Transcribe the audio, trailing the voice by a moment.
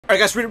Alright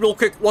guys, read it real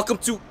quick. Welcome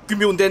to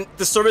Gemünden.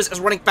 The service is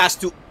running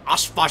fast to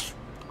Aschfach.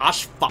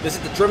 This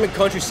is the German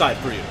countryside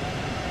for you.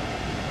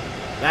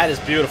 That is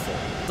beautiful.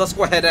 Let's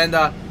go ahead and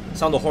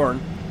sound the horn.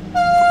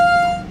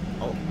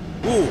 Oh.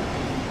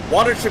 Ooh.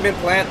 Water treatment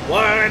plant.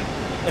 What?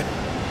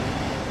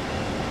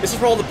 This is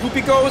where all the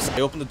poopy goes. I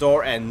open the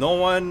door and no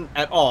one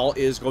at all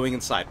is going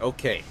inside.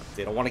 Okay.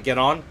 They don't want to get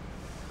on.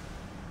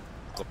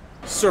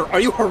 Sir, are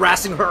you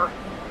harassing her?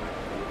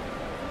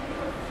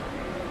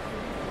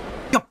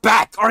 You're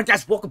back! Alright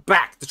guys, welcome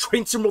back to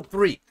Train Terminal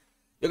 3.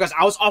 Yo guys,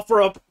 I was off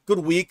for a good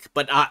week,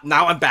 but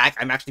now I'm back.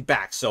 I'm actually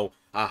back. So,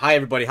 hi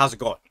everybody, how's it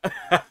going?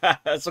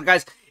 So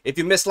guys, if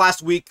you missed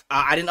last week,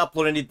 I didn't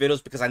upload any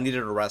videos because I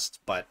needed a rest.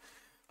 But,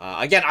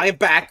 again, I am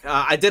back.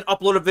 I did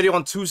upload a video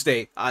on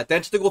Tuesday,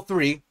 Dance to Go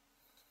 3. If you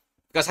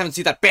guys haven't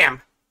seen that,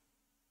 bam!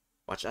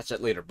 Watch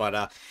that later.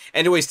 But,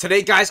 anyways,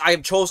 today guys, I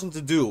have chosen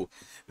to do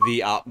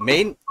the,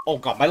 main... Oh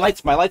god, my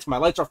lights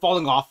are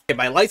falling off. Okay,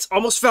 my lights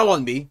almost fell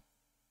on me.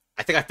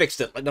 I think I fixed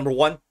it. Light number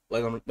 1,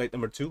 light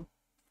number 2.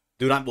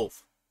 Do not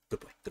move. Good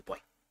boy, good boy.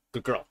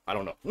 Good girl. I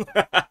don't know.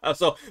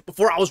 So,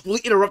 before I was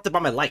really interrupted by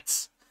my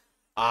lights.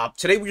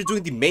 Today we're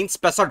doing the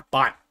Main-Spessart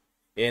Bahn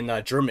in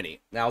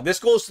Germany. Now, this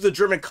goes to the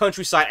German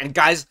countryside, and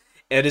guys,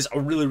 it is a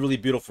really, really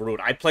beautiful route.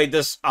 I played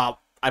this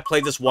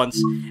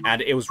once,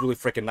 and it was really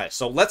freaking nice.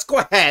 So, let's go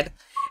ahead,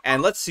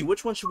 and let's see,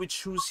 which one should we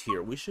choose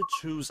here? We should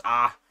choose,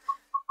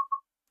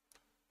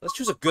 let's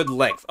choose a good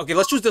length. Okay,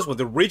 let's choose this one,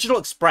 the Regional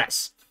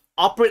Express.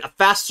 Operate a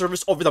fast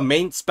service over the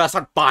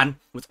Main-Spessart Bahn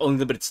with only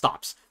limited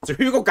stops. So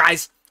here we go,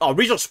 guys.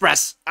 Regional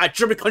Express,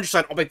 German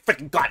countryside. Oh my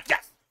freaking god,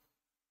 yes!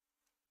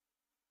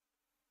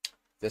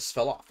 This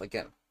fell off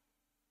again.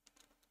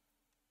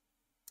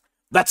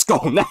 Let's go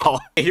now.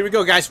 Here we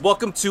go, guys.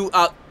 Welcome to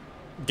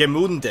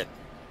Gemünden.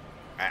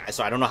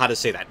 So I don't know how to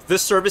say that.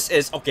 This service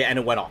is okay, and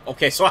it went off.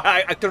 Okay, so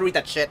I couldn't read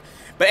that shit.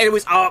 But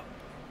anyways,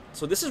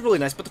 so this is really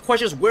nice. But the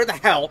question is, where the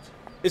hell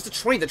is the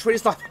train? The train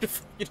is not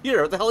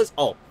here. What the hell is?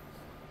 Oh.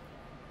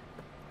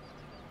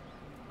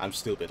 I'm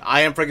stupid.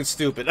 I am freaking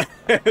stupid.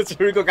 So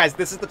here we go, guys.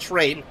 This is the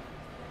train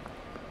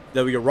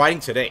that we are riding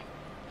today.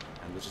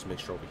 And let's just make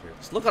sure over here.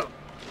 Just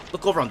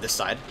look over on this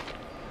side.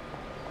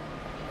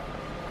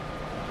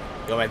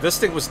 Yo, man, this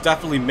thing was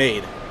definitely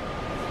made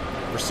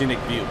for scenic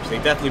views. They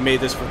definitely made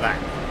this for that.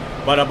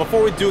 But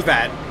before we do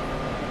that,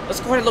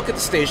 let's go ahead and look at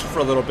the station for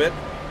a little bit.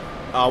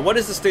 What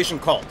is the station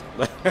called?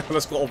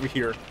 Let's go over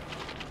here.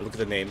 Look at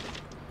the name.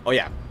 Oh,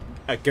 yeah.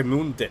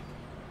 Gemünden.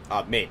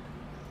 Main.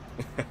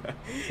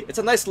 It's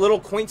a nice little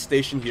quaint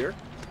station here,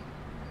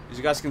 as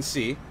you guys can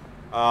see.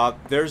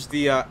 There's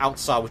the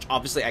outside, which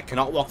obviously I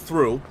cannot walk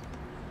through.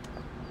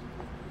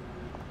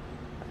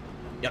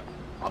 Yep,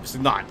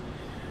 obviously not.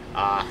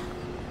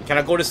 We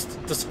cannot go to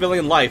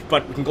civilian life,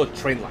 but we can go to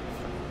train life.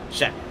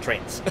 Shit,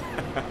 trains.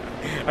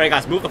 Alright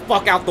guys, move the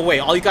fuck out the way.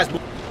 All you guys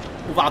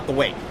move out the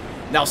way.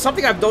 Now,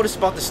 something I've noticed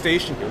about the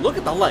station here, look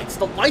at the lights.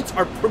 The lights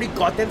are pretty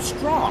goddamn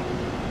strong.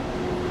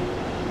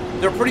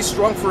 They're pretty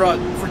strong for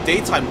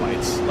daytime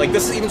lights. Like,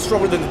 this is even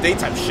stronger than the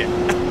daytime shit.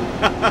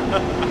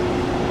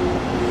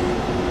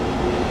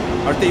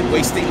 Aren't they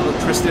wasting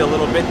electricity a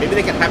little bit? Maybe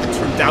they can have it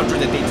turned down during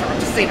the daytime. I'm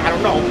just saying, I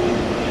don't know.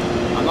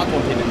 I'm not going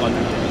to pay the gun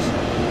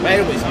this. But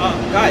anyways,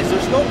 guys,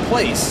 there's no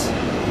place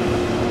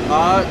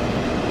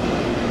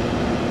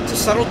to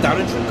settle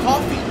down and drink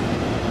coffee.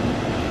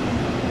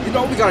 You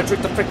know we gotta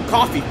drink the freaking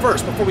coffee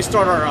first before we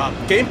start our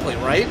gameplay,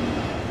 right?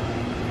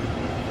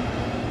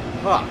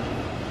 Huh.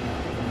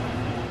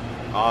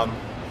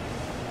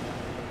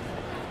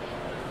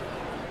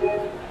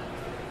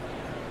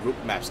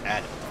 Route maps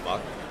added.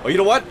 Fuck. Oh, you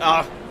know what?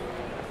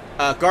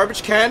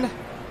 Garbage can.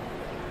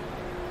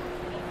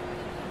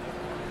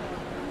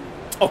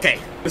 Okay,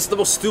 this is the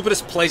most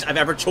stupidest place I've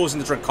ever chosen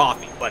to drink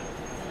coffee, but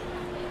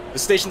the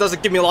station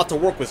doesn't give me a lot to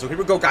work with, so here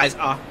we go, guys.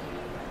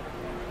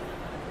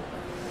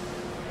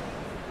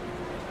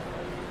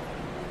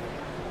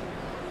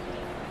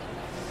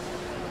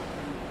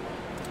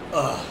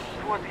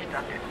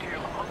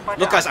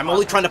 Look, guys, I'm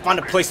only trying to find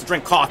a place to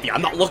drink coffee.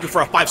 I'm not looking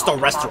for a 5-star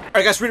restaurant.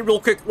 Alright, guys, read it real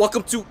quick.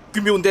 Welcome to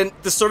Gemünden.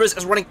 The service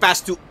is running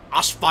fast to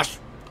Aschfach.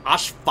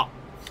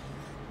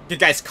 Okay,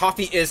 guys,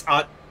 coffee is,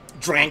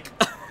 drank.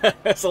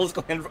 So let's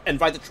go ahead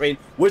and ride the train.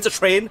 Where's the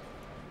train?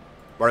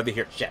 Right over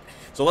here. Shit.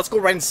 So let's go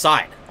right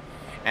inside.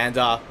 And,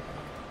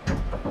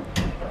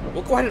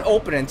 we'll go ahead and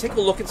open it and take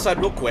a look inside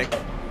real quick.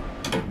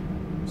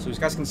 So you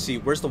guys can see,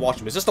 where's the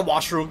washroom? Is this the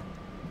washroom?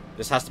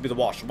 This has to be the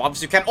washroom.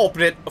 Obviously, you can't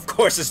open it. Of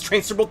course, it's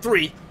Train Terminal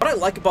 3. What I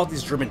like about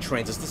these German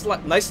trains is this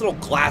nice little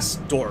glass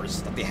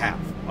doors that they have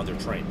on their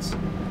trains.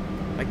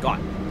 My god,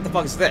 what the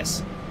fuck is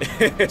this?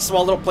 A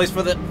small little place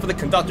for the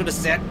conductor to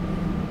sit.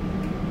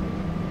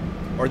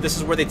 Or this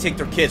is where they take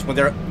their kids when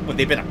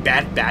they've been a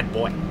bad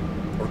boy.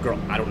 Or girl,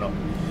 I don't know.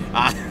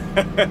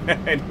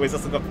 Anyways,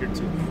 let's look up here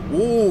too.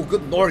 Ooh,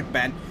 good lord,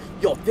 man.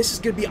 Yo, this is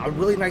gonna be a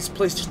really nice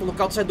place just to look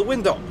outside the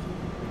window.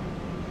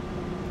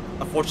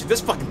 Unfortunately, this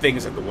fucking thing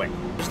is in the way.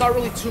 There's not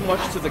really too much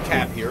to the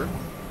cab here.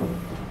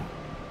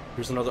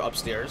 Here's another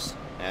upstairs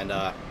and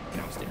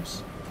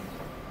downstairs.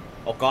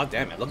 Oh god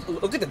damn it!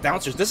 Look at the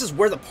downstairs. This is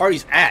where the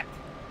party's at.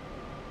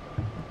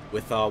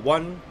 with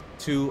 1,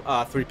 2,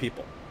 3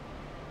 people.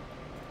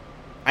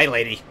 Hi,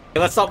 lady. Hey,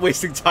 let's stop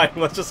wasting time.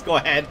 Let's just go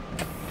ahead.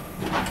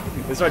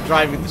 Let's start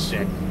driving the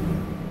shit.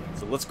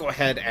 So let's go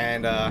ahead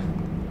and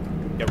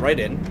get right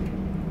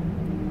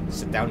in.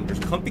 Sit down. There's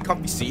a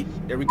comfy seat.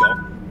 There we go.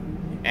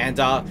 And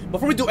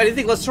before we do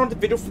anything, let's turn on the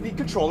video for the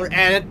controller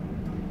and...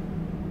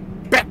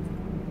 Bam!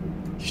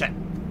 Shit.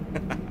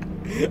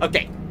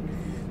 Okay.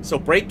 So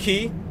brake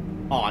key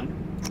on.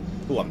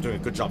 Ooh, I'm doing a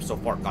good job so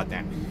far.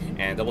 Goddamn.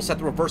 And we'll set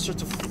the reverser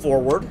to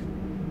forward.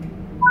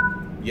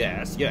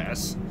 Yes,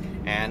 yes.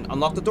 And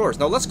unlock the doors.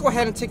 Now let's go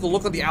ahead and take a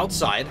look on the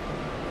outside.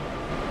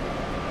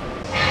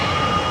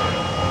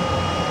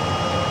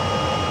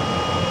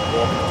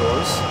 Go open the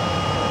doors.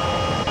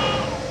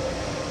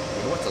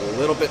 You know what? It's a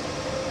little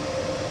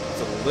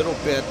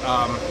bit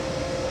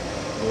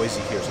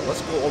noisy here. So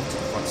let's go over to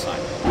the front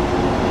side.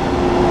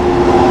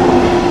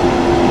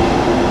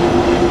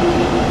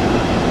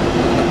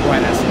 Look at the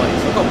bright ass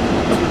lights.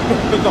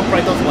 Look how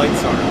bright those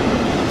lights are.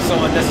 So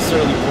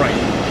unnecessarily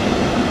bright.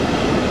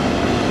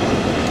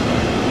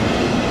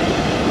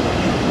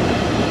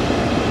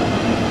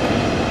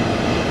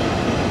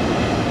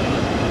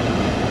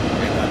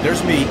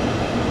 There's me.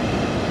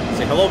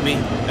 Say hello, me.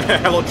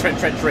 Hello, Train.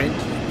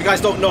 If you guys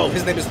don't know,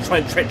 his name is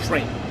Train.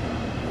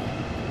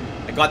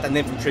 I got that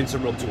name from Train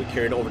Terminal 2 and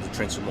carried it over to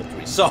Train Terminal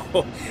 3. So,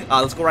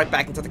 let's go right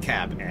back into the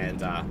cab,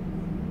 and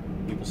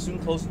we will soon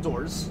close the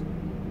doors.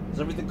 Is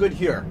everything good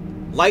here?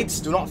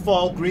 Lights, do not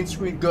fall. Green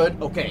screen, good.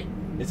 Okay.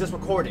 Is this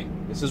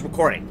recording? This is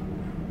recording.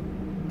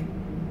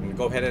 I'm gonna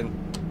go ahead and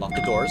lock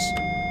the doors.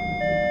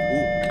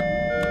 Ooh.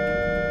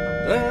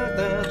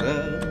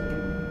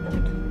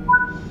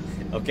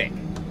 Okay.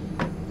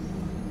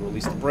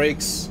 Release the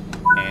brakes,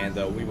 and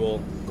we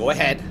will go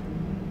ahead.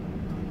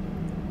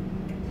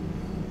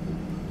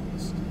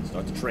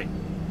 Start the train.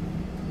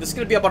 This is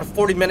going to be about a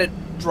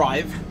 40-minute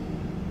drive,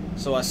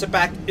 so sit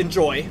back,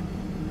 enjoy.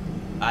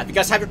 If you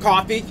guys have your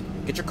coffee,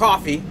 get your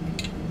coffee.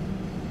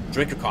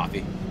 Drink your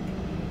coffee.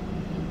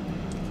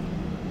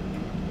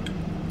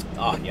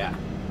 Oh, yeah.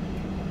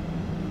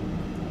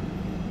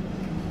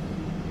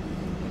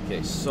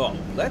 Okay, so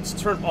let's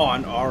turn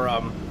on our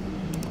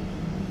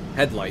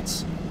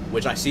headlights,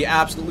 which I see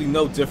absolutely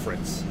no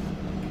difference.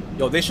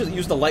 Yo, they should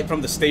use the light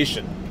from the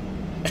station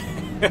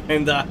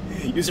and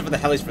use it for the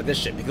helis for this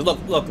shit. Because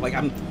look, like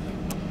I'm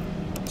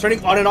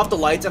turning on and off the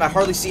lights and I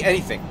hardly see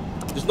anything.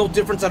 There's no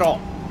difference at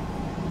all.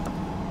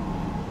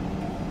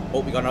 Oh,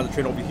 we got another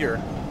train over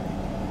here.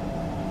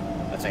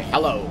 Let's say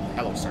hello.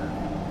 Hello, sir.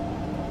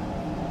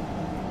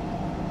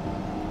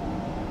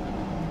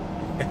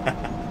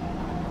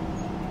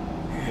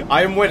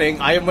 I am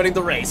winning. I am winning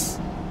the race.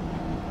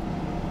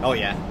 Oh,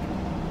 yeah.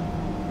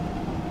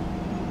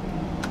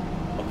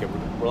 Okay,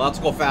 we're allowed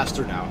to go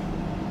faster now.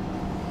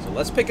 So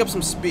let's pick up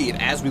some speed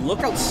as we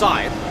look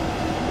outside.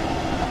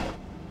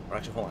 Or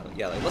actually, hold on.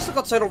 Yeah, let's look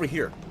outside over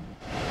here.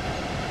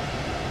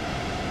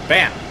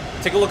 Bam!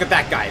 Take a look at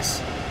that,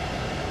 guys.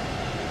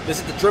 This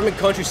is the German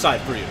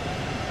countryside for you.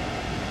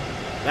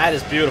 That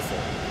is beautiful.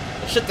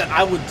 The shit that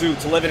I would do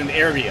to live in an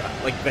area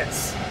like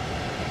this.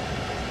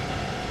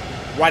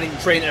 Riding the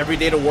train every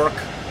day to work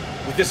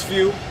with this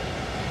view.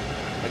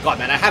 My god,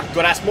 man, I have a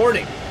good-ass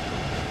morning.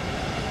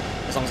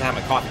 As long as I have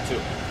my coffee, too.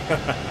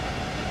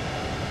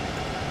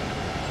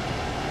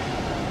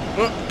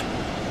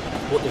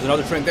 Oh, there's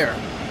another train there.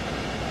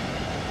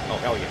 Oh,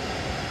 hell yeah.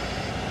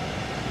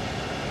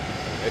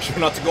 Make sure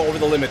not to go over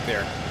the limit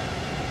there.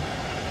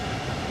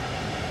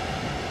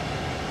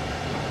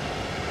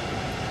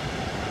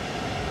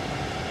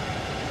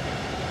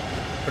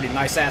 Pretty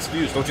nice-ass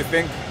views, don't you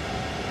think?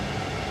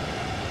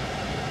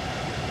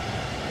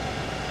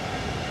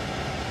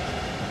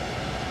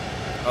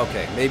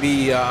 Okay,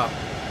 maybe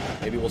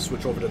we'll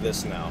switch over to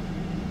this now.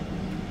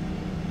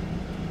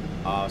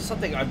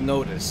 Something I've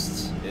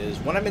noticed is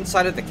when I'm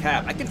inside of the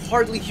cab, I can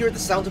hardly hear the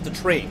sound of the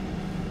train.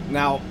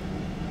 Now,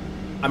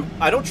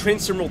 I know Train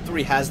Terminal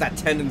 3 has that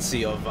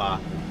tendency of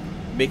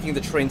making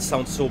the trains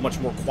sound so much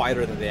more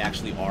quieter than they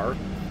actually are.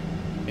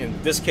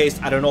 In this case,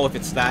 I don't know if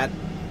it's that,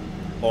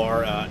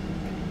 or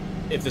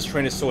if this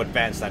train is so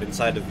advanced that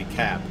inside of the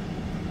cab,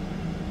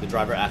 the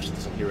driver actually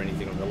doesn't hear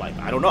anything in real life.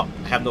 I don't know.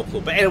 I have no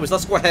clue. But anyways,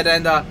 let's go ahead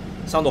and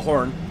sound the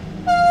horn.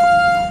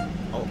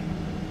 Oh,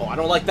 I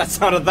don't like that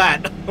sound of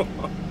that.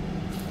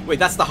 Wait,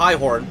 that's the high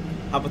horn.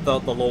 How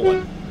about the low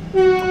one?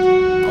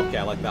 Okay,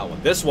 I like that one.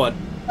 This one,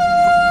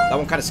 that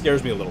one kind of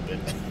scares me a little bit.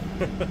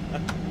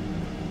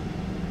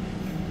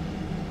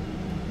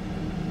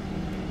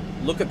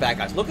 Look at that,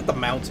 guys. Look at the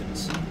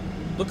mountains.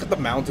 Look at the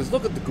mountains.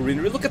 Look at the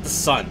greenery. Look at the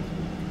sun.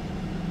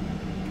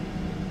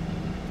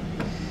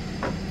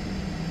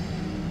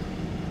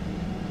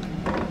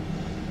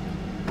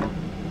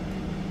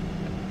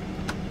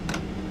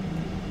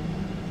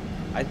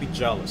 I'd be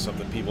jealous of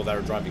the people that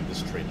are driving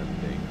this train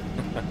every day.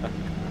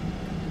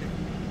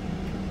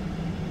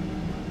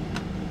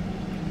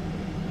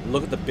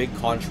 Look at the big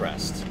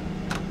contrast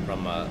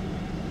from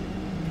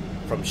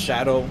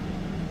shadow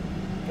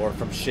or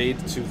from shade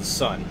to the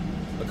sun.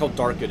 Look how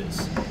dark it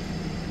is.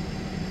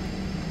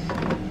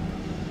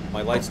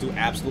 My lights do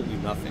absolutely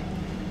nothing.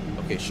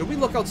 Okay, should we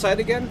look outside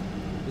again?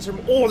 Is there...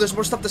 Oh, there's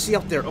more stuff to see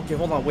out there. Okay,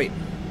 hold on, wait.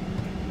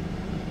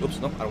 Oops,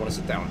 nope, I don't want to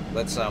sit down.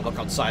 Let's look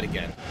outside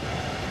again.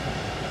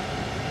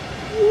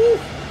 Woo!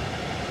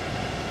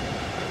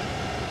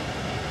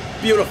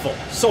 Beautiful.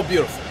 So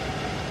beautiful.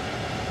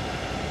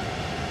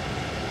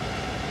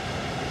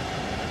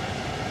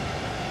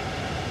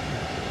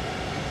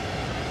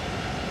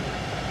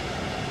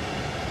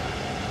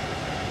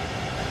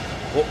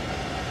 Oh.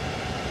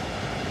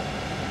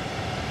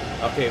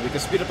 Okay, we can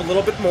speed up a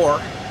little bit more.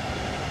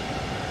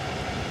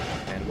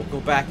 And we'll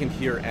go back in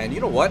here, and you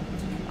know what?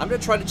 I'm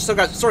gonna try to... So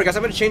guys, sorry guys,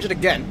 I'm gonna change it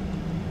again.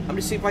 I'm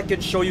gonna see if I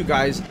can show you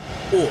guys...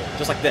 Oh,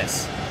 just like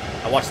this.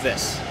 Now watch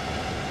this.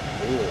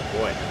 Oh,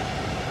 boy.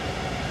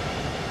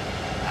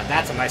 Now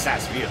that's a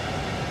nice-ass view.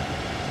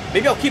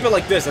 Maybe I'll keep it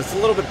like this. It's a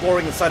little bit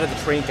boring inside of the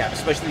train cab,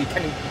 especially you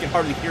can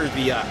hardly hear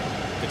the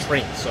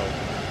train, so...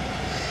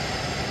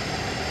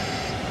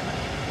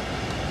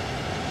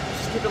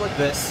 Just keep it like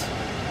this.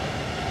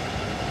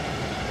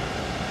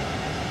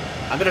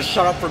 I'm gonna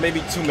shut up for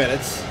maybe 2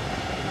 minutes.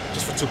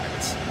 Just for 2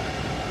 minutes.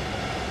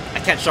 I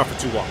can't shut for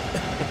too long.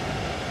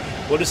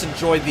 We'll just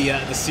enjoy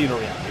the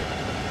scenery out here.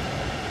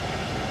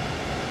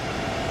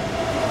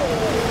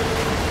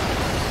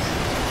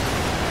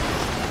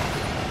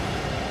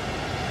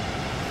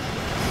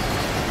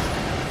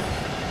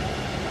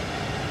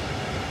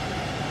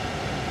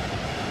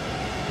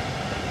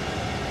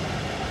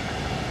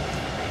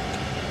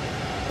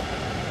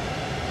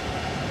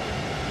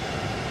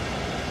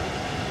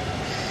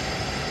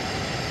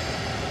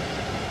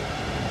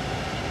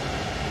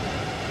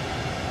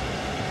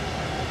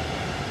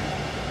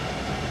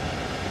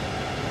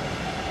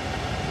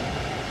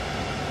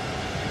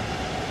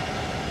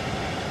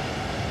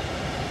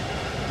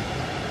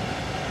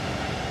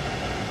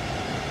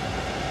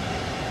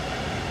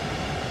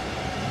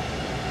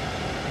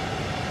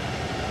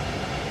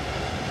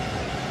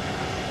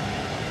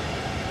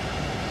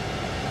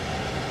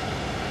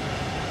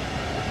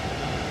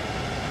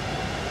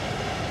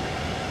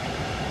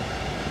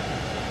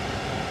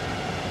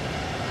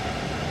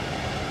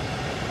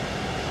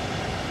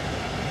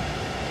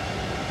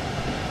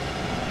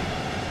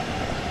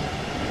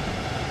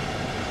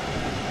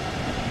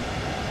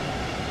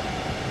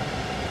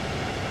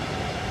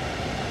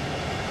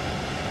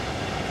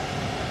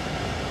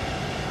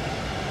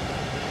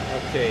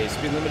 Okay,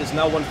 speed limit is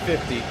now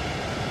 150.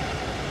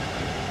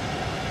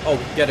 Oh,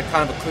 we can get a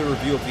kind of a clearer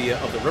view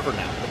of the river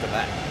now. Look at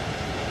that.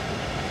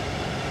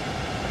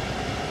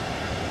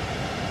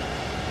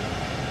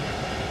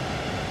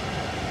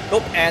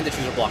 Nope, and the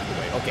trees are blocked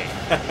away. Okay.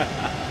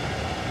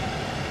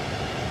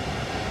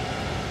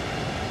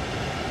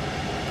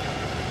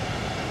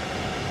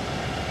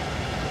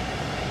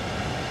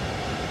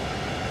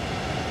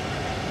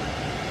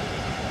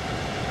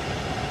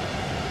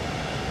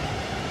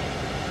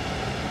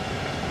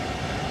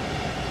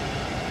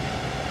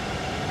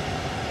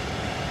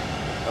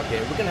 Okay,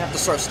 we're gonna have to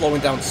start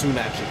slowing down soon,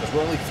 actually, because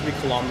we're only 3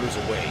 kilometers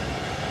away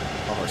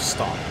from our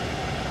stop.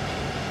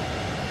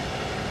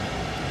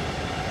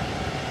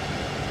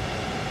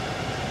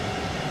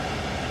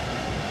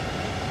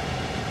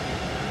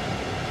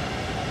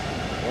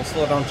 Won't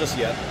slow down just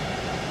yet.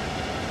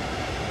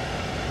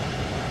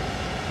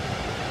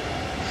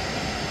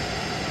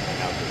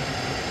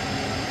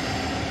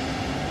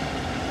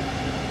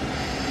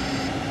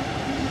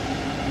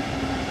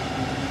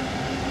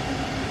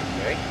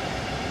 Okay.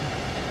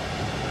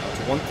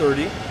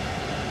 130.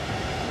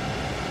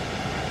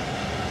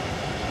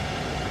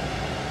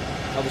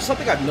 Now, there's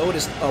something I've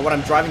noticed when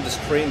I'm driving this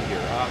train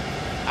here.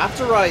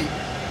 After I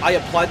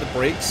applied the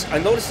brakes, I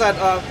noticed that...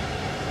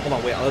 hold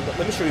on, wait. Let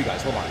me show you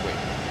guys. Hold on, wait.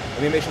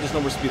 Let me make sure there's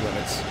no more speed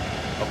limits.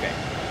 Okay.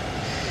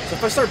 So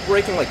if I start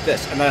braking like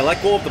this, and then I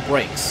let go of the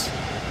brakes,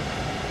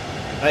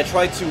 and I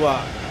try to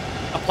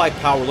apply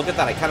power, look at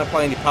that. I can't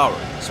apply any power.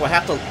 So I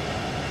have to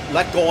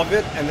let go of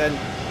it, and then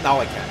now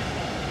I can.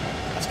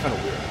 That's kind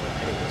of weird, but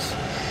anyways.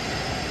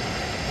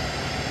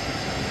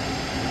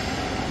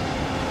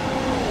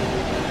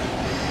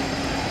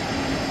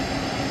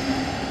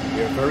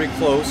 We are very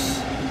close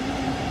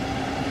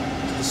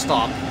to the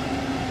stop.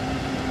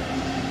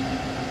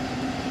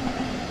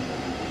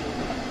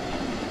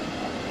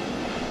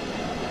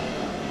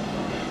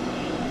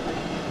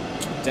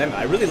 Damn it,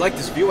 I really like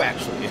this view,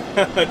 actually.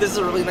 This is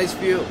a really nice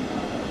view.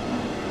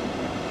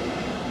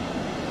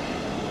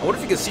 I wonder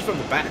if you can see from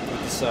the back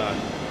with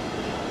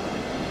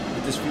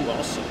this view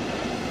also.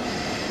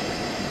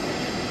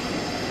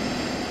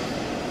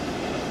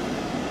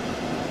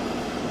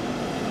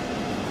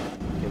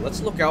 Okay,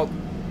 let's look out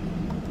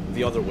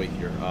the other way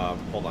here.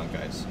 Hold on,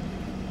 guys.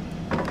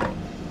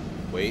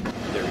 Wait,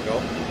 there we go.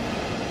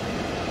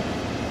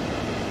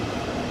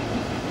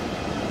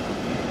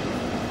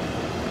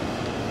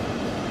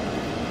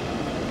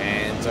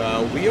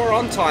 And we are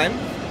on time.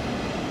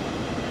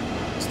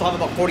 Still have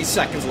about 40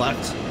 seconds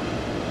left.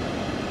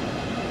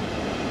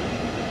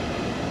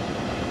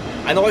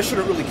 I know I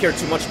shouldn't really care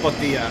too much about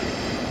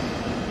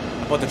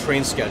the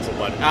train schedule,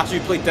 but after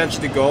you play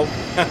Density Go,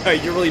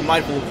 you're really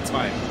mindful of the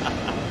time.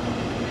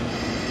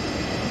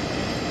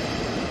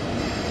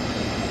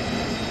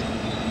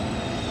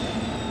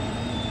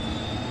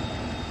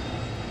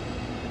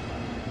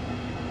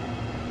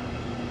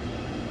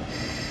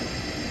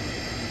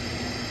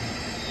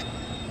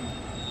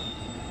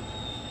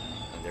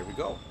 we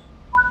go.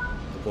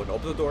 We're going to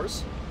open the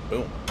doors.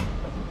 Boom.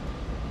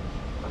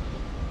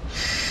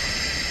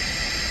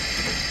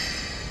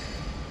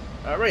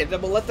 Alright,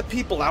 then we'll let the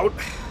people out.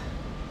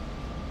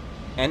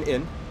 And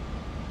in.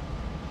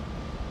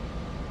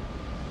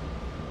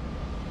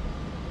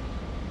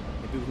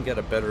 Maybe we can get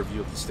a better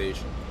view of the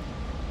station.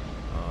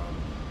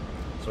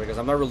 Sorry guys,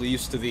 I'm not really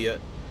used to the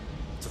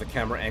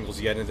camera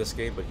angles yet in this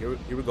game, but here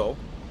we go.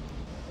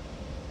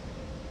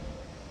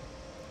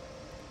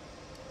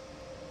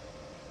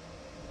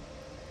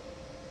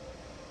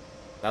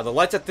 Now the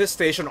lights at this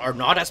station are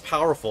not as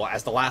powerful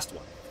as the last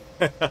one.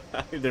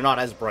 They're not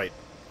as bright.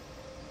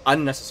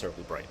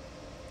 Unnecessarily bright,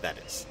 that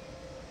is.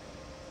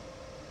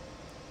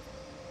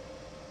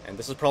 And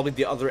this is probably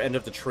the other end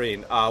of the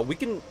train. We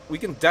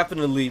can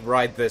definitely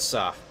ride this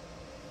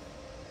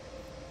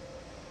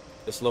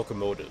this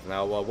locomotive.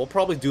 Now we'll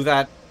probably do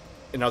that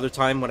another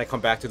time when I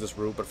come back to this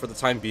route, but for the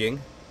time being,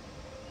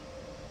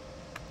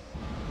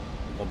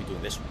 we won't be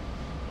doing this one.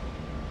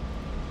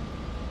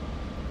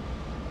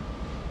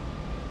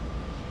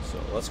 So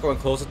let's go and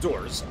close the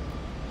doors.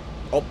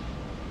 Oh,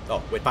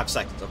 wait 5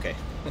 seconds. Okay,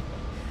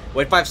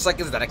 wait 5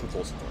 seconds, then I can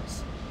close the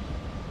doors.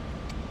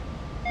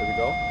 There we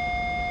go.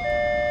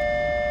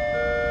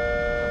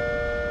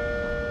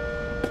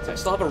 So I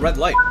still have a red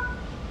light.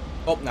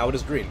 Oh, now it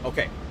is green.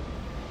 Okay.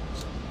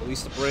 So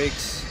release the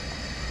brakes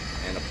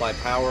and apply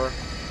power,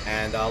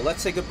 and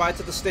let's say goodbye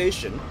to the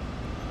station.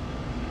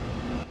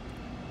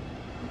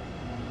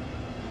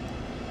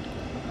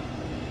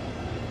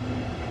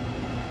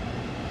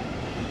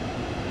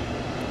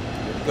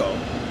 Go.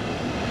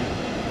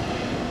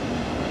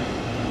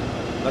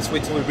 Let's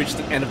wait till we reach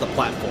the end of the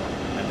platform,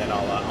 and then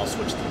I'll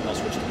switch to the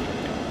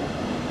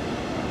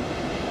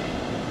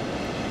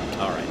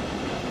All right.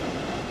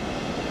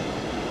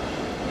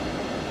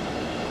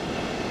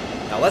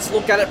 Now let's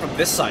look at it from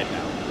this side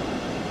now.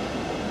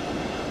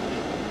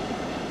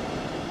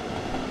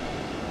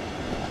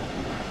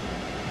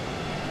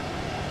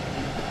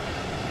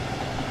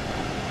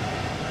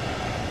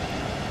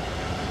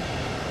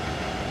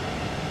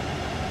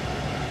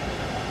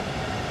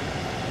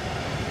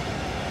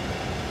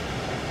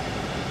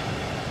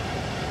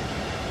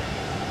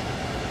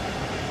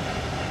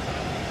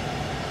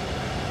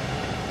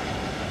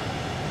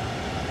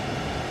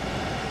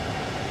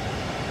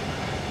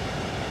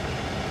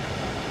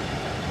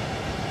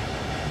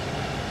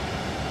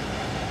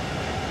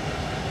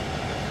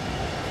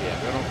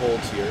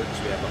 Holds here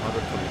because we have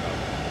 100 coming up.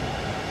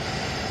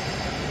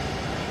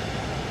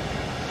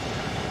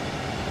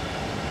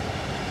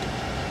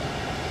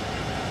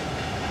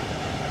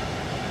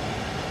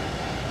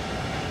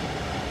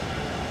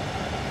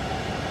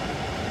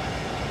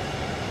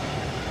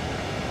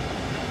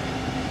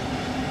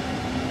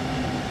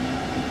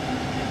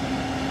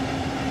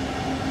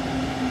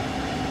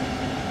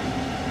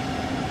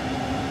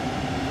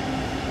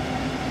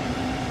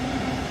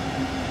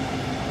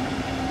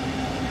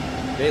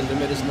 Okay,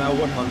 limit is now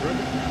 100.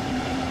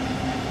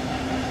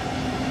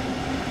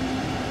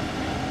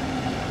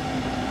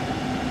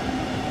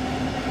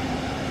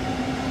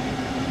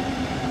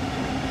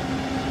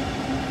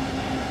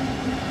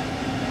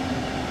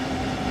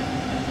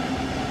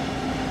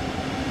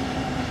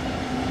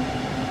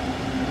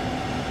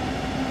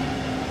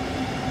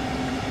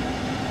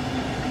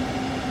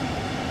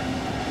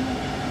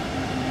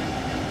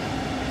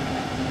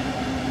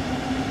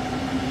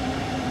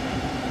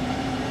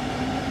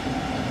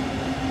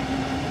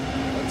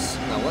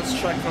 Let's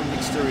check from the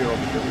exterior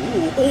over here.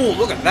 Ooh,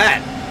 look at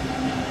that!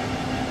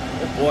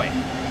 Oh boy.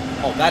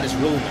 Oh, that is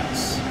really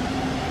nice.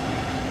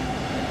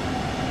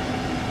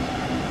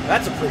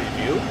 That's a pretty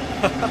view.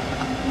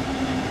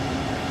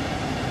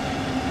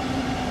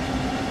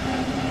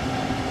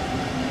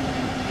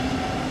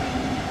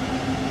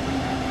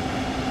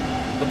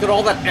 Look at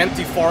all that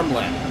empty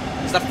farmland.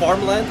 Is that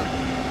farmland?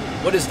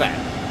 What is that?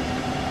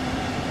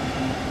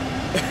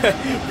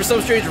 For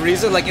some strange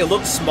reason, like, it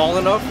looks small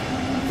enough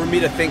for me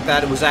to think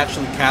that it was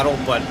actually cattle,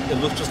 but it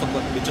just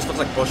looks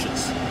like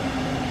bushes.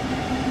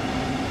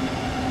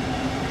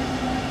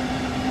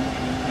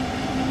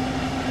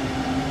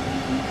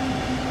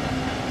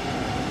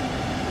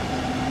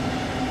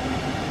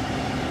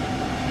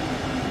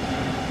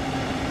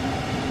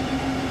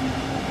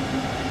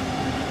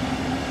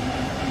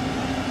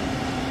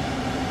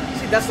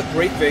 See, that's the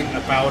great thing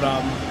about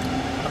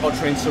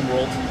Train Sim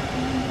World.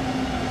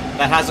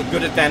 That has a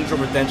good advantage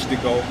over Density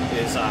Go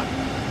is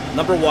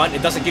number one,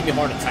 it doesn't give me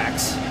heart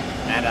attacks,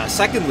 and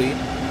secondly, you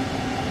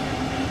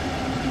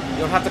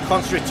don't have to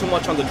concentrate too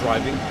much on the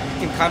driving.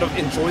 You can kind of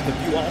enjoy the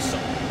view also.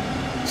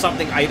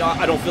 Something I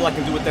don't feel I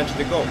can do with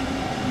Density Go.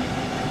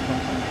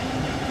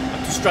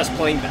 I'm too stressed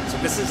playing that. So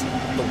this is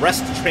the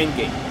rest train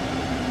game.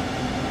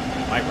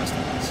 My rest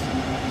at least.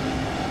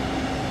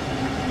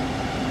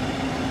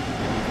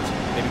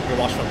 Maybe we can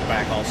watch from the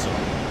back also.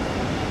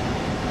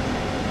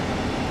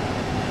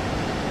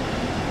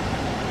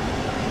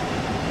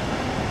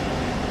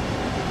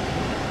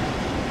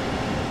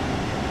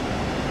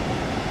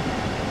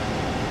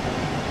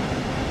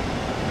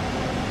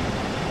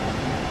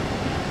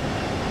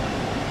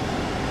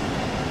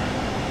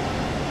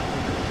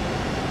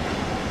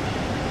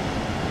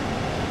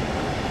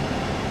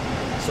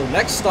 So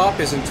next stop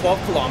is in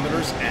 12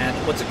 kilometers, and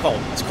what's it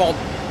called? It's called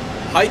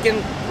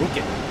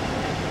Heigenbrücken.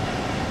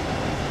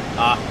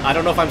 I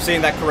don't know if I'm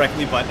saying that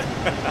correctly, but...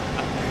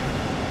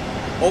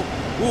 oh,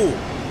 ooh.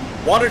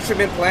 Water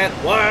treatment plant.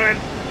 What?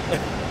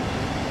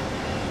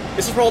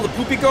 This is where all the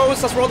poopy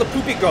goes? That's where all the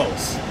poopy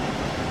goes.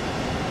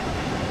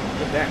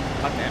 Good damn.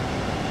 Hot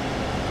damn.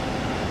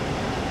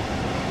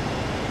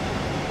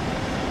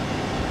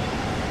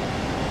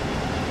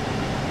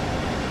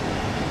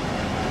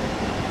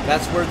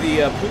 That's where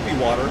the poopy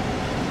water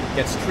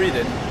gets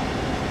treated.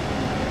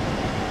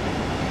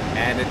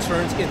 And it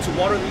turns into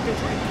water that you can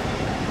drink.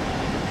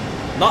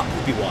 Not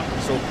poopy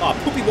water. So,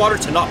 poopy water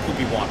to not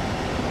poopy water.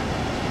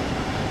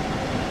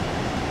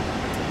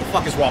 What the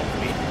fuck is wrong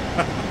with me?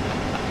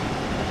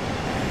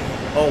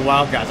 Oh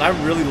wow, guys,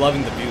 I'm really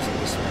loving the views of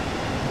this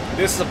one.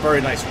 This is a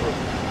very nice route.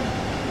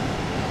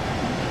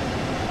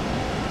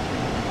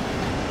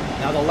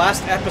 Now, the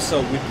last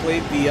episode, we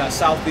played the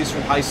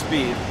Southeastern High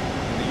Speed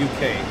in the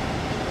UK.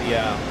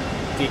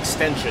 The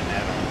extension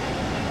add-on.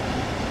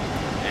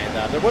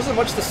 And there wasn't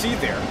much to see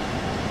there.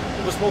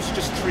 It was mostly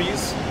just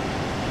trees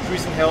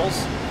and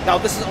hills. Now,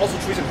 this is also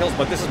trees and hills,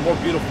 but this is more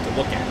beautiful to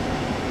look at.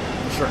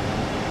 For sure.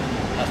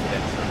 That's for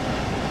damn sure.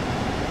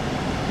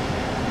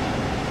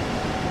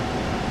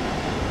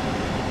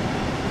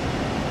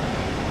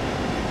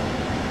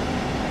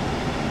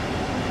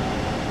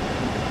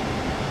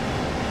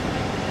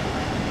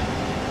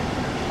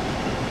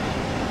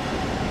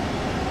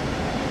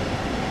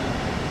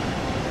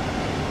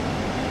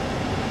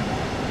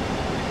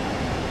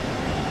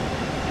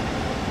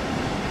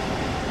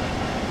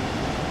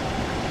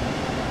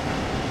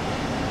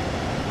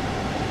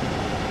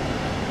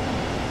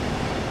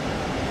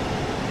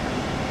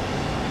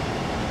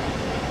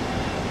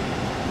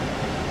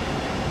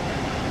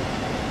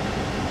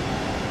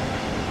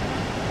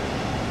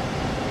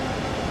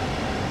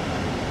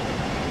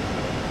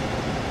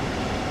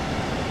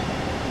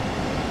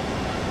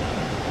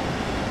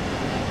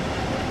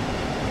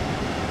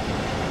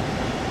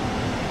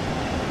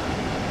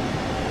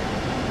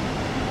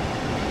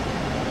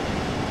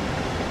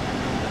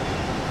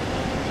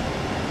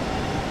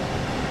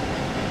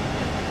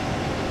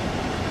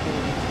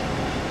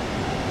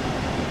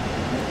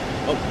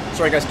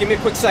 Sorry guys, give me a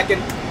quick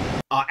second.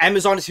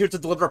 Amazon is here to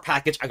deliver a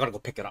package. I gotta go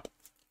pick it up.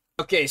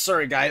 Okay,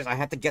 sorry guys, I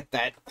had to get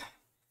that.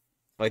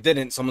 If I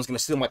didn't, someone's gonna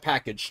steal my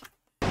package.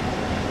 I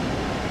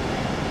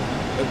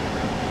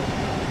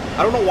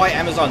don't know why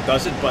Amazon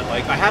does it, but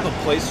like I have a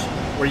place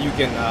where you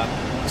can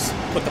just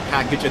put the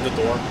package in the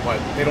door, but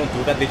they don't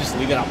do that. They just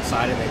leave it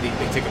outside and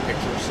they take a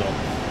picture, so...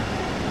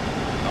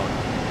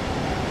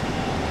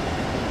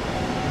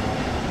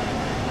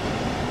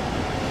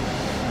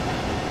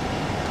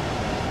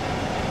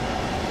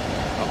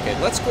 Okay,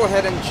 let's go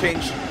ahead and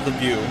change the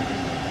view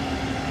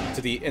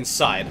to the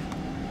inside.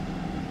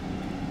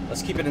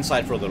 Let's keep it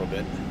inside for a little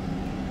bit.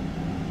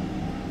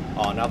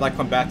 Oh, now that I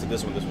come back to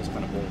this one's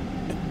kind of boring.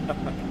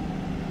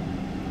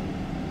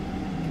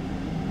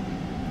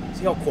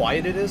 See how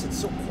quiet it is? It's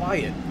so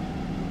quiet.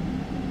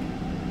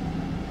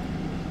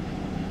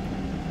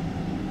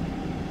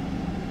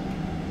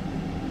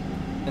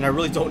 And I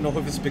really don't know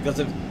if it's because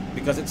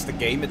it's the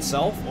game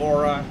itself,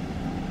 or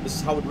this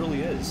is how it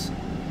really is.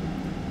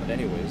 But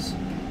anyways...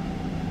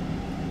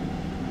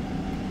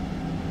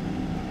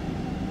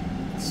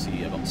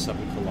 see, about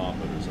 7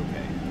 kilometers,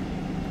 okay.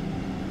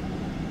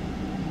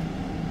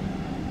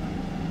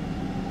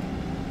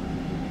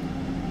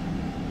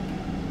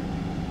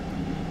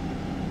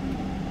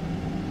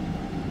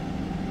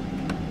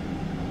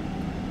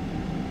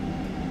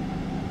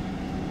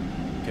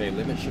 Okay,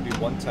 limit should be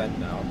 110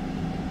 now.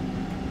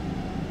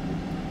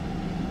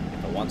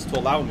 If it wants to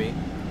allow me,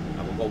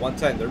 I will go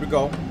 110. There we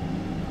go.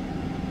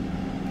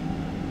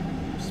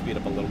 Speed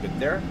up a little bit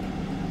there.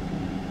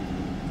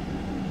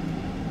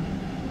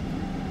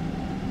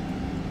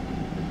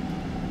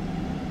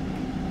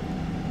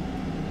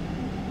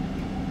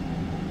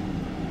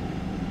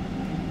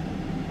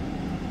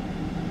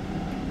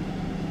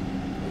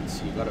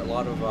 Got a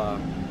lot of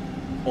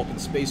open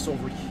space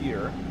over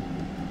here,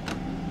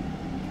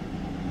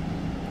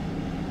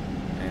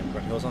 and we've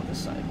got hills on this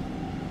side.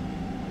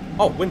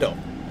 Oh, window.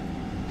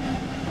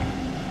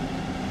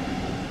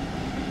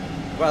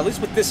 Well, at least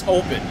with this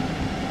open,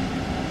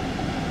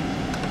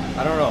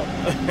 I don't know.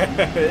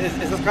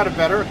 is this kind of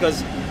better?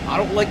 Because I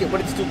don't like it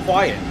when it's too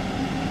quiet.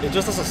 It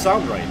just doesn't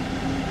sound right.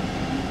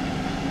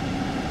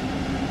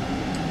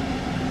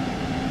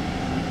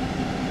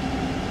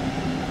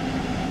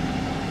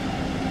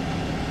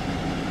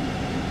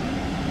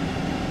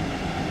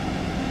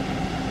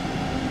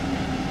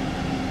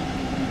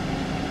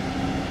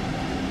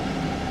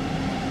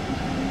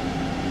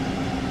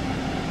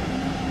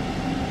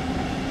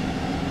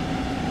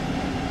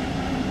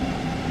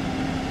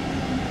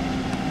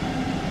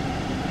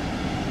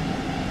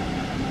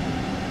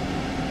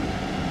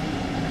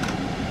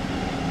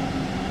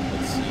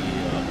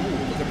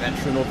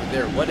 Over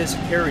there. What is it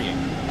carrying?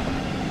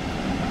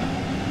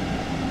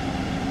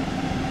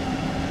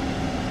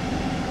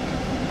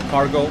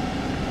 Cargo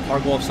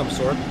of some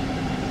sort.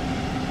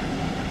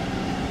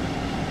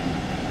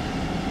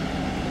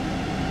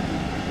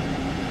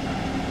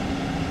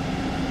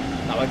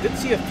 did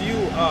see a few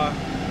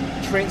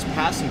trains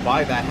passing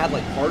by that had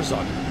like cars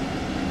on it.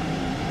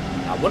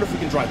 I wonder if we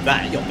can drive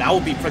that. Yo, that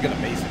would be freaking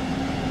amazing.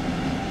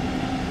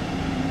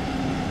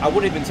 I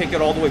wouldn't even take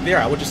it all the way there.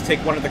 I would just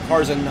take one of the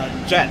cars and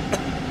jet.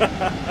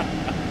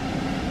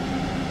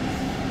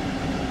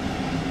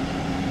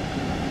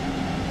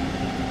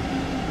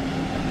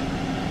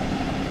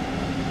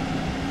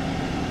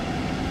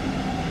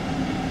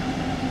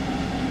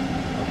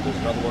 There's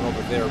another one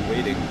over there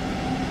waiting.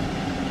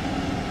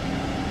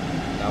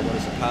 That one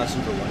is a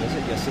passenger one, is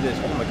it? Yes, it is.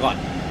 Oh my god.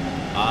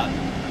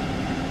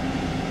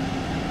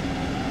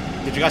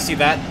 Did you guys see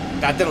that?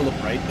 That didn't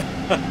look right.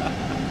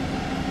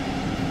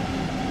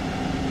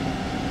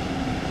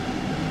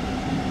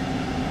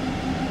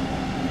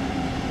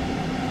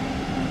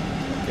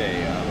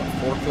 Okay, about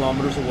 4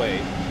 kilometers away.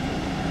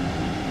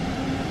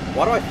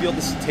 Why do I feel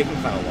this is taking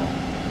kind of long?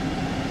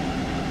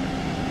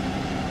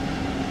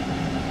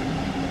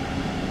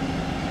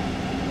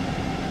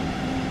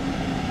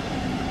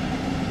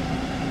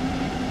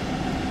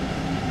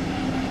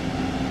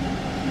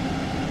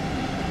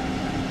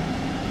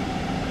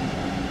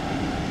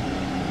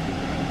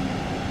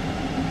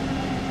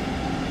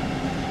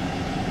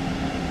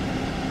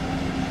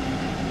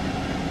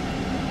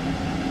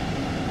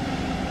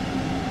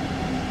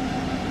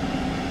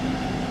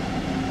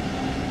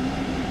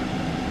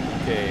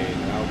 Okay,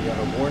 now we got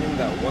a warning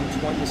that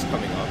 120 is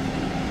coming up.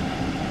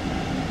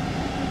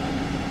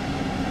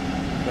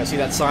 You guys see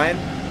that sign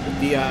with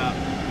the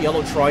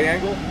yellow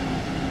triangle?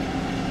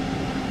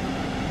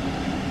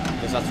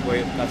 Because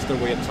that's their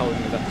way of telling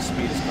me that the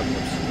speed is coming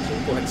up soon. So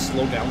we'll go ahead and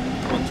slow down to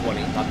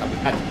 120. Not that we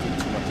had to do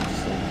too much of the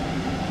slow.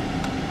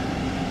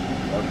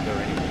 Already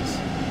there anyways.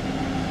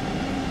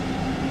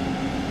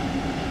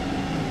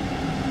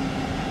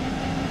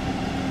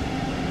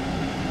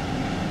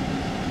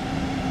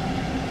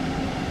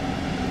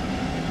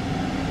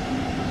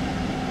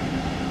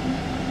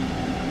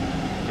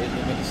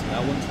 It's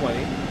now 120.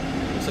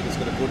 Looks like it's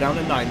going to go down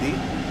to 90.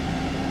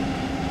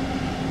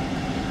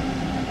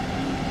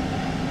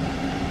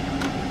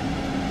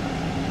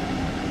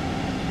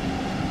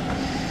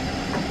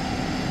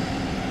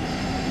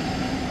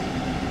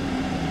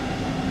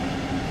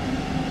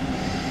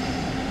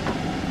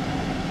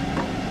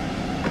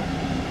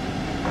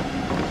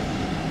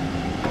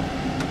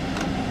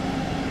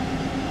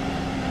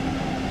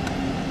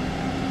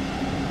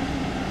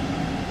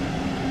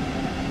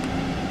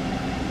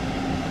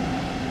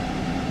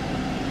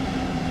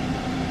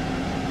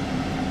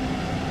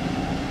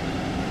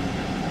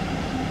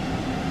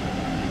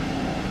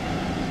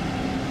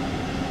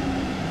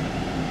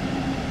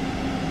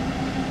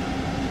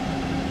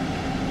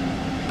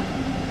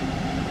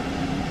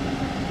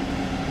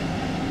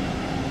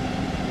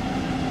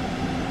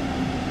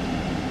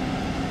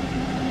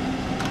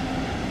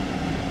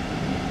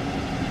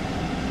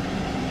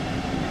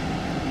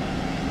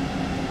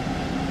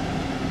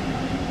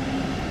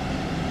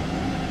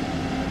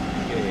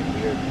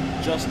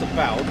 Just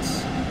about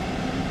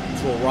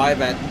to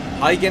arrive at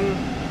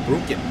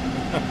Heigenbrücken.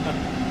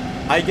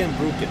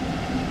 Heigenbrücken.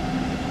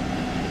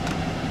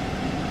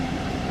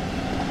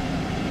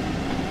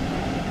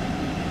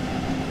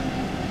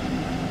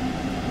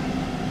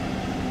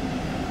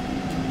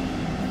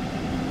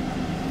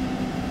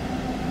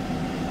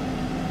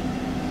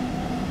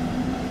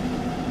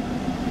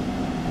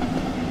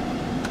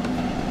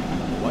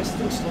 Why is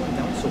things slowing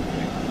down so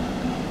quick?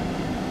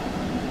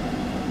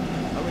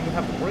 I don't even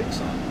have the brakes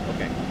on.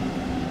 Okay.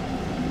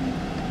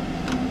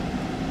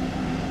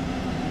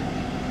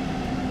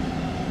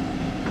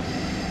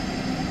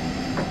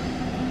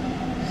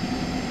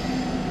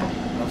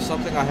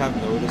 Something I have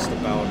noticed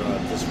about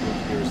this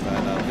route here is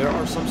that there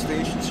are some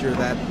stations here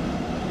that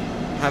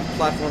have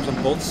platforms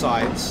on both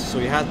sides, so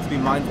you have to be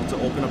mindful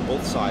to open up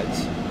both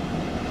sides.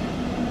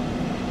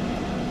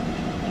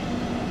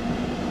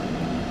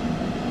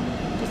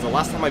 Because the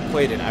last time I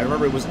played it, I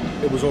remember it was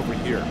over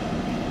here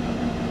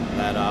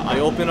that I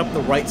opened up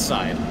the right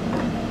side,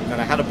 and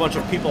I had a bunch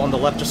of people on the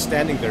left just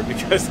standing there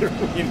because they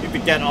really need to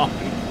get on.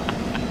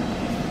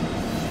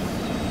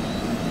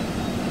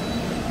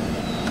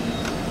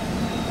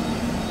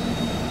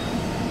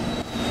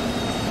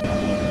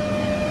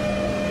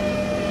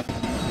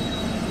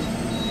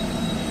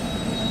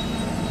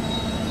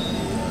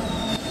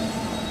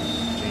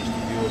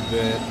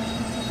 Bit.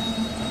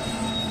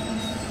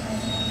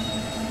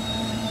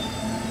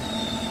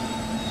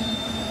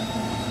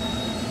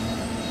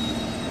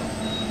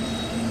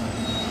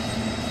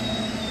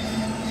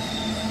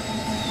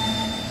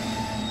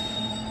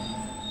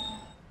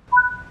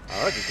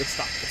 Alright, good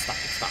stop, good stop,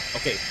 good stop.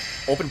 Okay,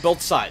 open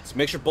both sides.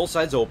 Make sure both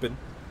sides open.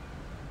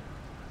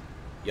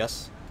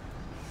 Yes.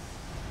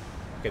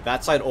 Okay,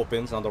 that side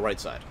opens on the right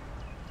side.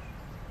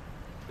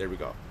 There we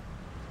go.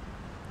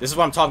 This is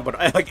what I'm talking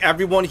about. Like,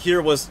 everyone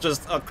here was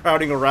just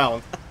crowding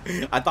around.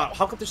 I thought,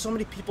 how come there's so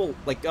many people,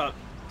 like,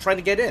 trying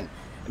to get in?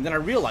 And then I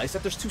realized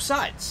that there's two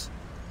sides.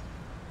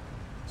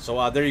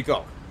 So, there you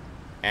go.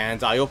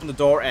 And I opened the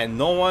door, and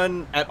no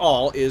one at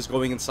all is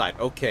going inside.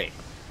 Okay.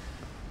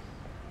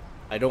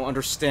 I don't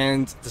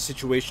understand the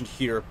situation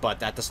here, but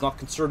that does not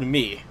concern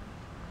me.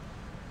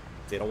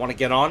 They don't want to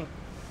get on?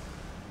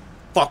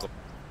 Fuck them.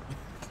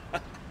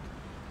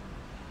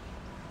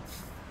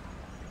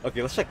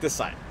 Okay, let's check this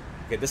side.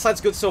 Okay, this side's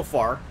good so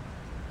far.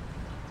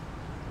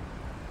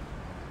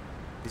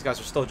 These guys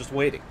are still just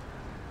waiting.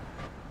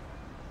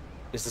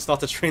 Is this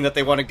not the train that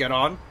they want to get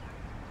on?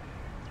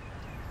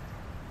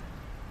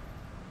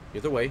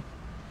 Either way,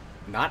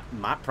 not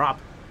my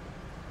problem.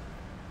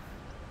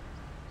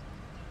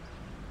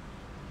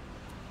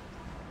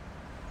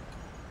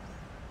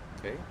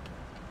 Okay.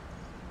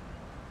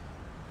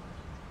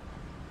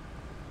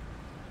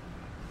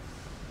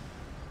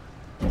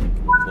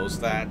 Close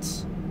that.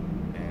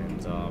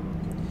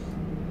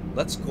 And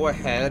let's go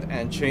ahead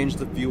and change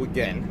the view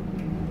again.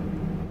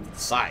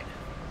 Side.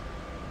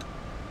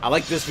 I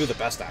like this view the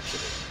best,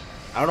 actually.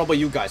 I don't know about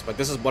you guys, but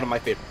this is one of my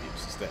favorite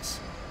views, is this.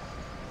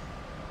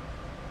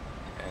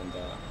 And,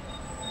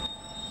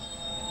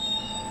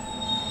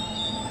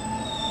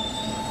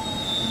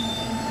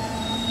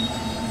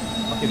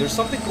 okay, there's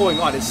something going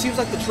on. It seems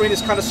like the train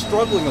is kind of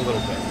struggling a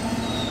little bit.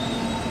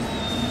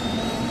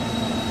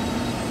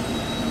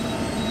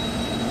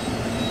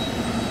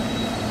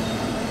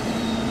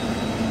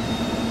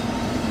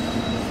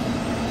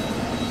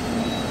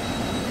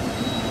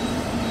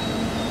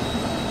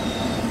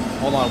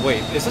 Hold on,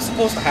 wait. Is this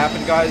supposed to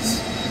happen,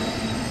 guys?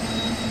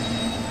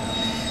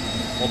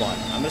 Hold on.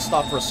 I'm gonna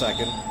stop for a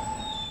second.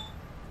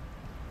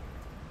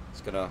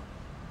 Just gonna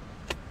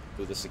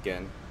do this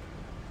again.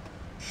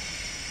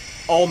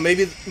 Oh,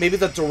 maybe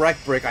the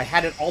direct brake. I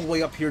had it all the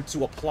way up here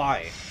to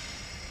apply.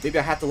 Maybe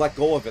I had to let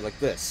go of it like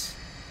this.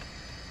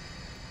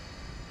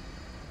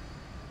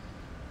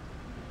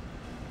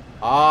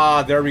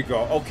 Ah, there we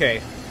go.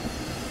 Okay.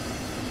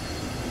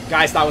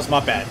 Guys, that was my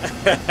bad.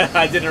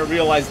 I didn't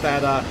realize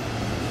that,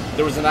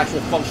 there was an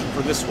actual function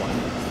for this one.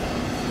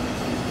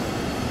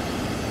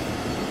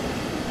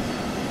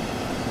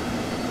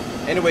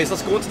 Anyways,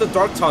 let's go into the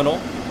dark tunnel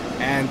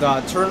and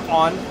turn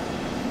on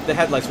the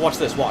headlights. Watch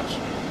this, watch.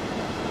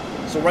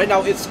 So right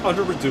now it's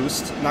under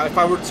reduced. Now if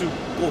I were to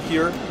go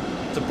here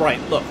to bright,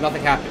 look,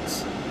 nothing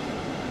happens.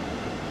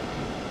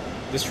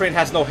 This train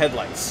has no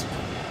headlights.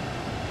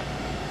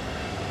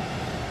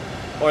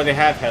 Or they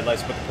have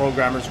headlights, but the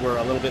programmers were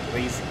a little bit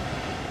lazy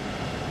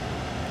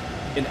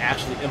in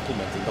actually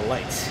implementing the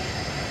lights.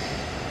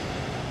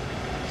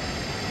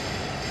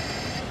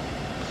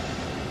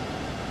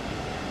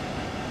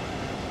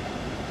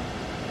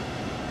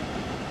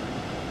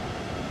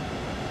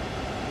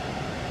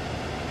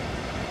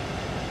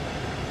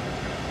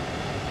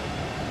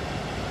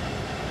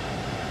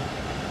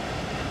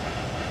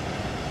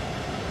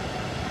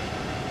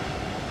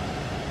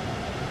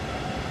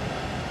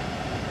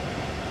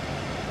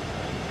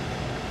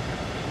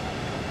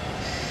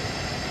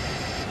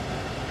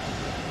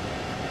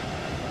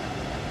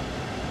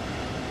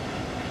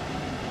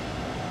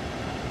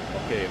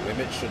 Okay,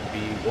 limit should be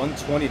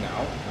 120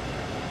 now.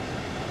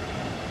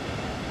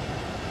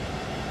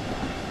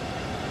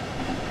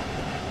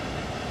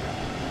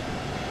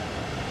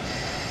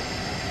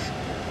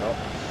 Oh.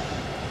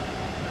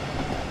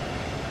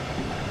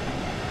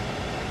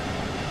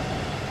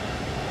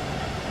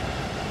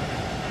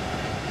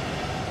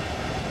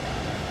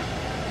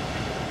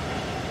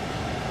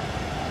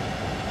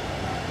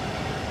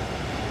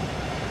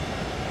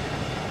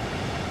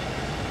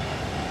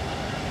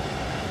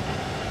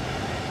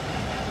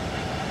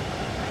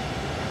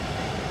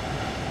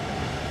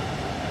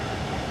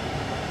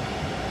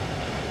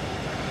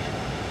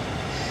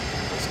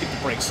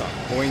 Brakes on.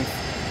 We're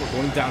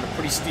going down a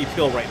pretty steep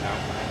hill right now.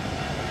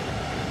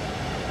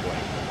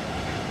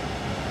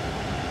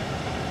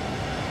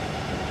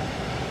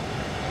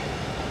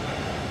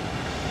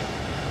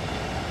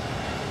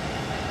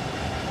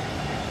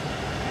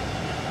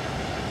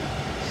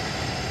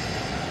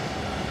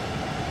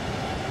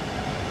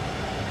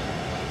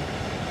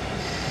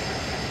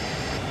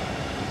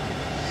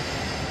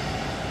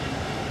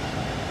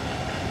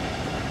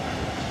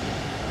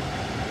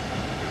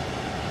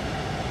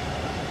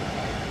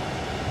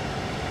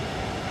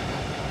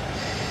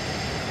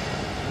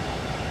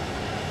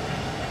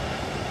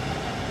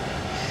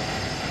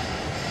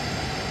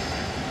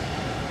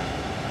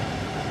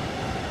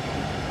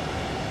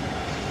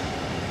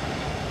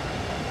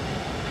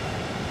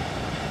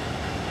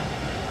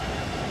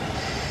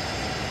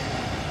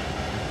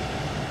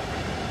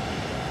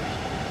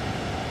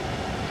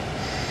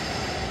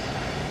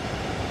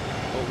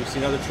 We see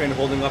another train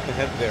holding up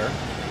ahead there.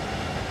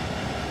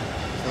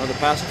 Is another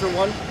passenger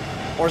one?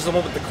 Or is the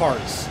one with the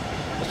cars?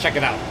 Let's check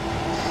it out.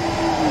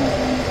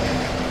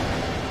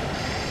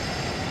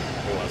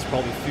 Oh, that's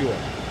probably fuel.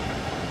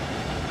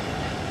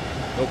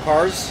 No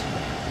cars?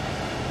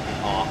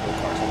 Aw, no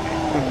cars, okay.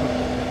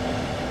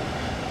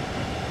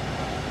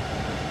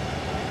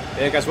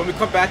 Yeah, guys, when we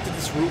come back to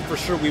this route, for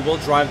sure we will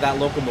drive that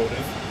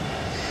locomotive.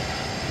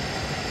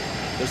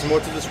 There's more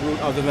to this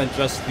route other than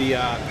just the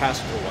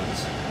passenger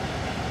ones.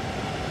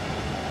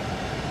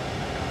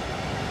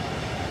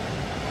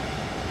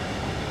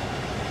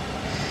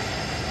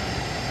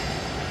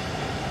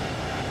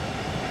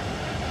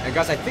 And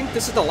guys, I think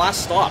this is the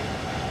last stop.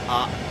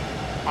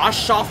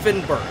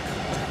 Aschaffenburg.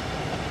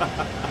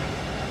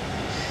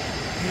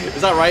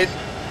 Is that right?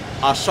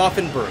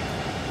 Aschaffenburg.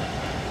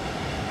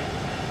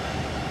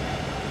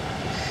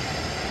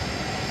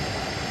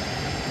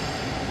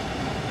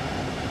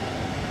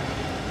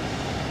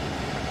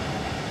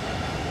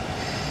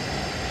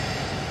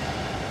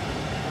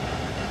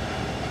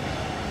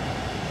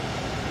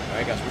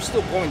 Alright guys, we're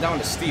still going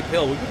down a steep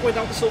hill. We've been going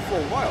down this hill for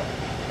a while.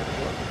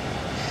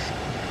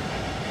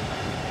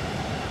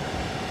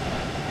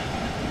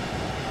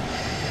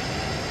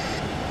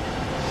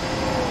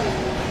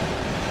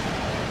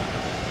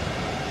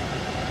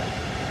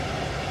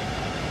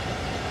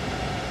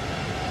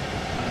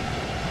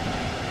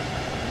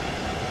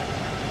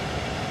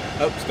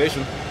 Oh,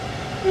 station.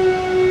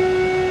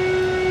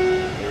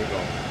 There we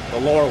go. The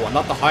lower one,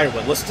 not the higher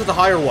one. Listen to the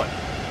higher one.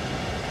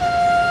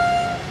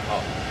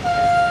 Oh.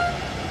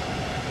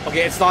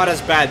 Okay, it's not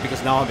as bad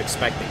because now I'm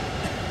expecting.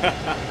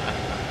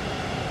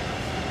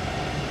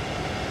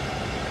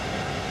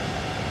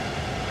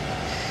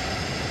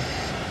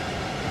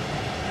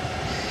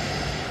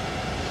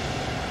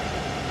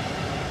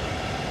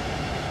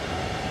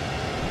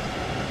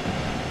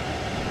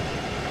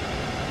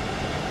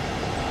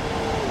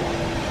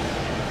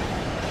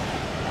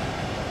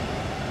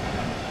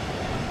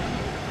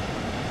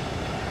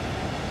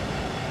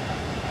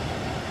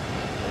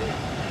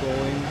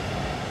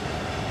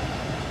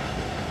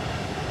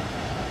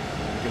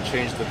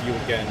 Change the view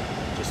again,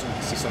 just so we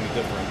can see something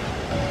different.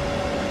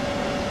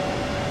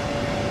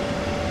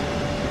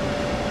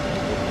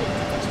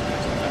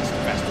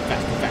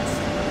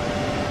 Faster.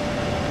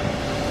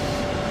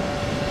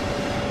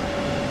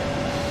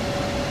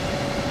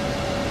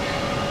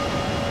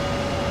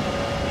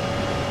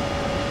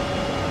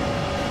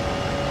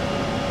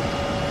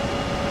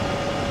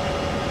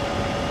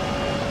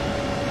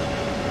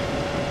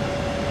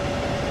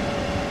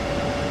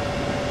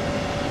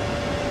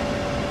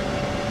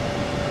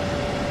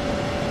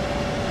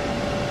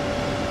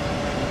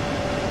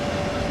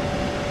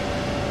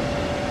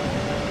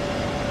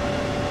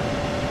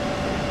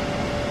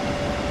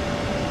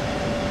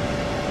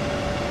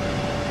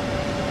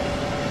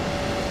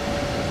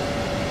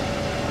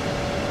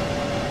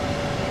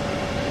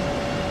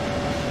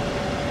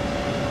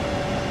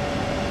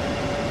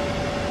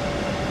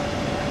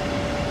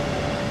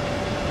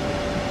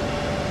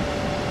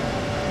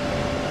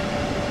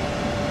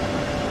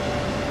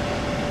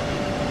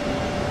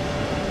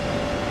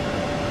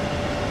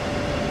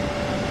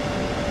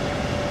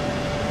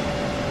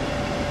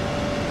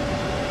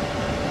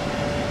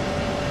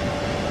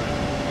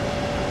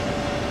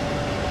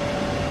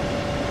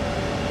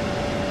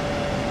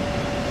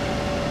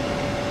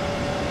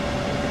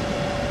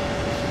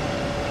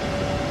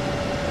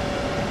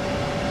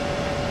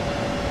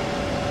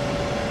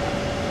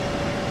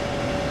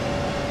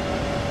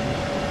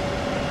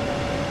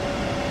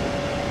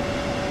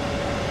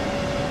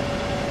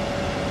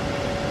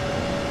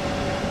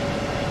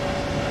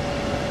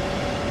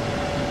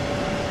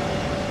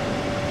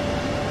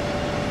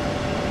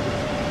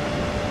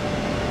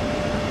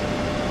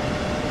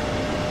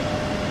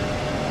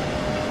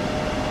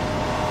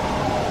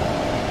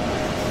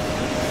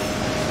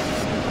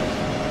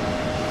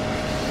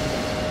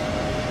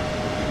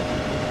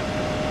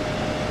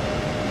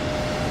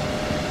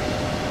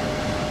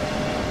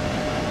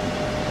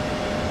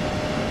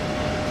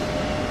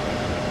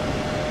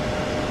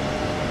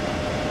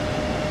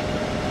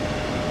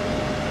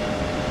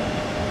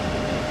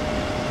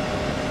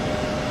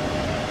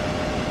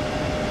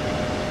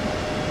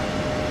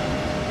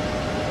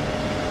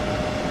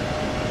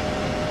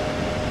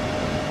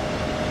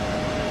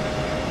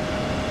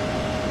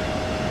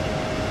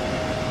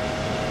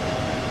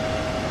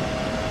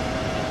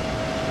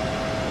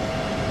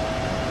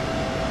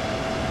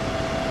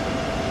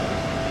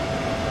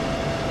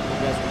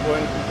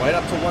 Going right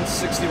up to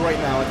 160 right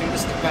now. I think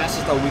this is the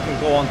fastest that we can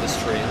go on this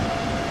train.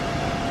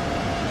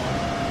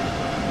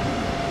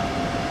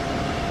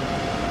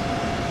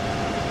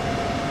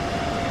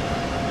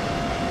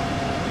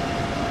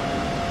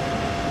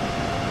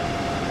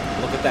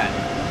 Look at that.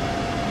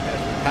 As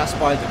we pass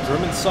by the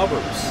German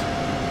suburbs.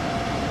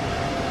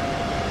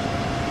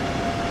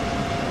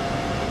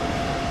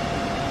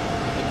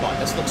 God,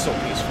 this looks so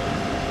peaceful.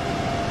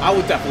 I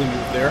would definitely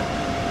move there.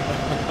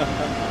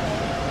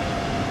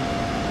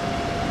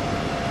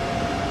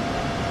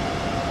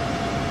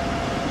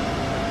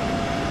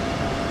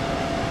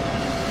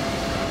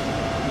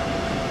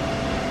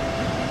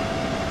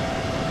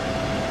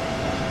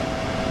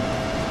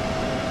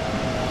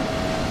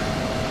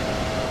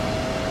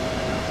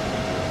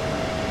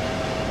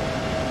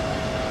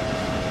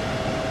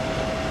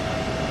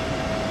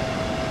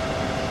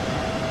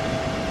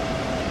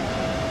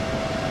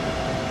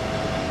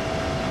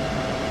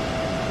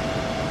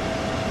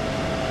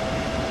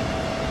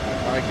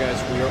 Alright guys,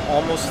 we are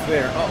almost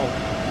there. Uh-oh,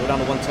 go down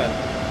to 110.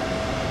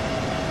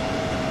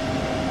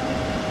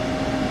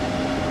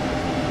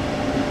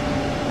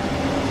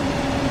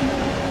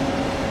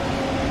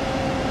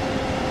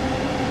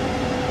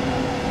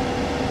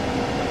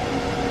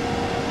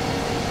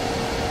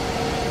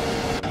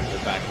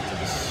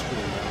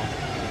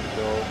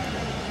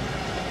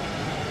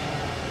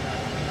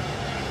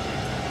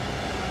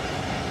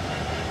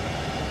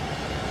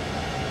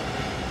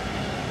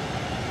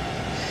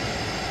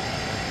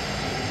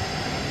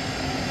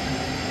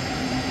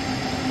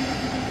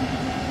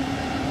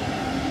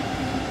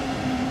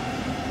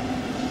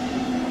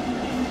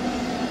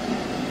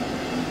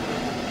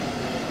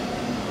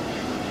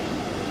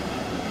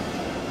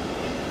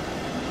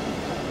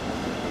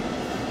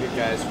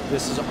 Alright guys,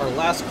 this is our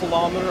last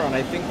kilometer, and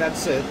I think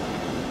that's it.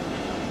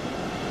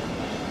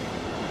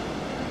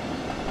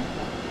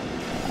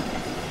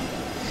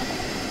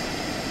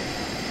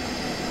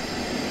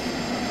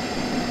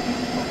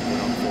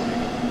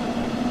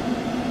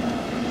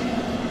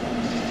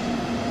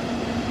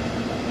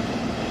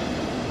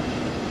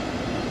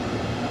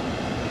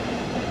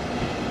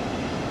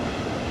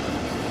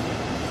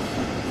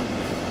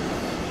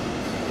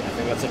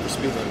 That's it for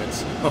speed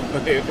limits.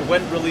 It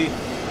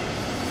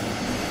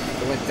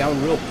went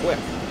down real quick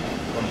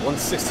from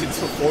 160 to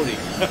 40.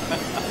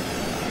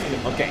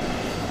 Okay.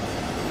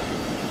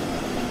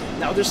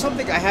 Now there's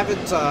something I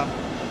haven't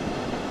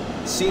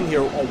seen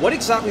here. What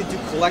exactly do you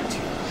collect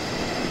here?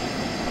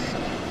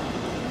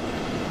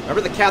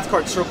 Remember the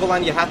Cathcart Circle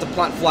line? You have to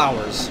plant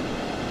flowers.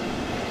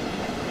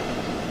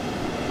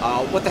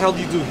 What the hell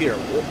do you do here?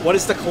 What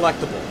is the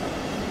collectible?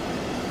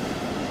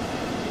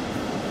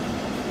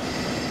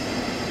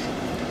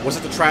 Was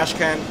it the trash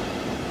can?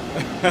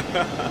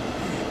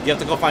 You have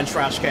to go find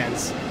trash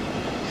cans.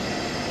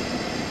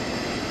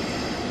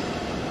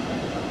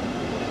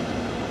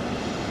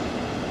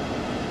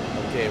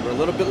 Okay, we're a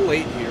little bit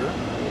late here.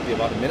 We'll be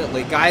about a minute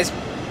late. Guys,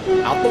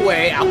 out the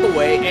way, out the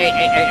way. Hey,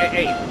 hey, hey,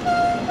 hey,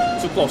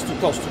 hey. Too close, too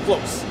close, too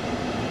close.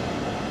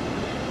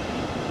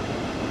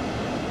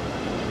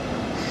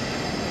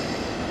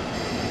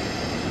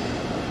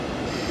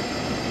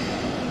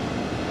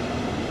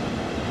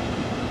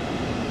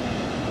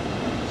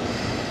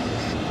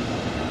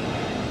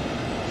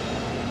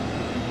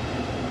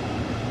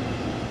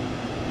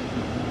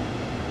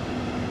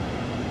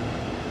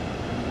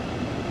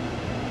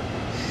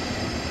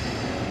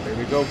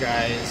 Go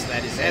guys,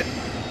 that is it.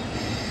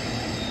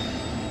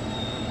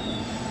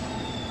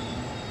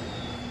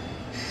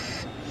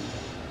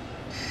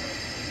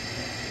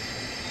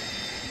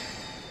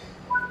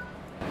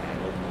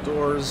 Open the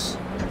doors.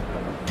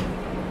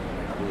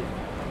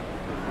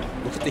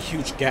 Look at the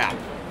huge gap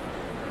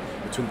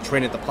between the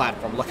train and the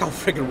platform. Look how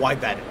friggin'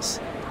 wide that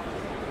is.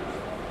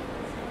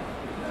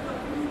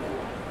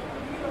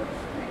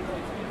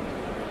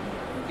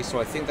 Okay,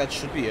 so I think that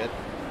should be it.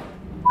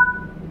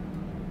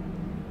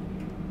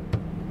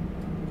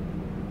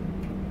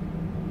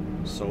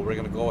 So we're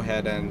gonna go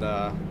ahead and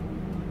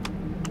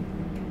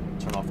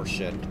turn off our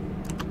shit.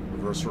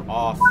 Reverser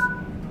off.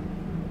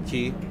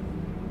 Key.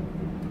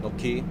 No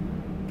key.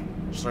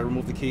 Should I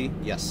remove the key?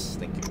 Yes,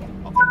 thank you.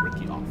 Okay, bring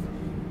key off.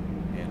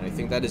 And I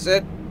think that is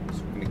it.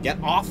 So we're gonna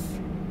get off,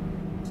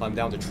 climb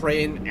down the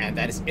train, and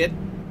that is it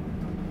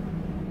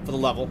for the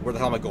level. Where the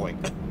hell am I going?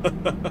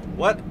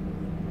 What?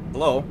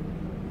 Hello?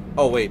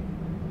 Oh wait.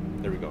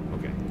 There we go.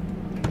 Okay.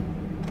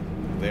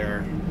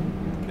 There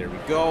we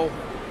go.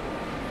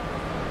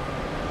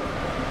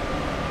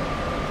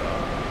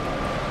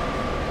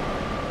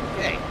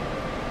 Okay.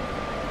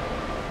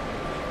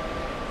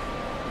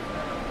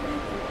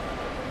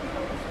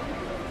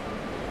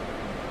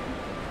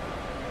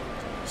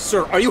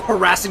 Sir, are you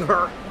harassing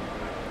her?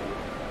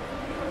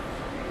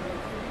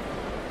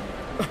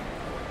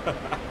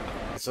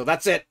 So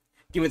that's it.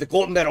 Give me the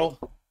gold medal.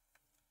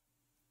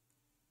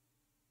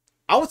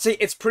 I would say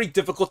it's pretty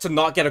difficult to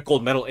not get a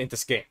gold medal in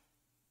this game.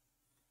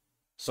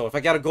 So if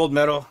I got a gold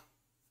medal...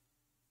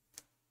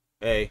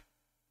 Hey.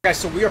 Guys,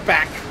 so we are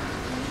back.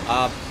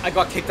 I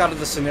got kicked out of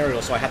the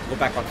scenario, so I had to go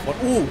back on foot.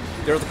 Ooh,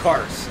 there are the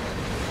cars.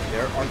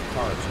 There are the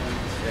cars.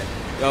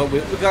 Yeah. We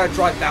gotta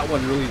drive that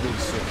one really, really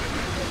soon.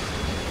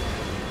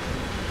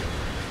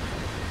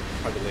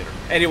 Probably later.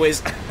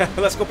 Anyways,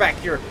 let's go back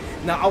here.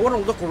 Now, I want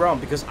to look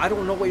around because I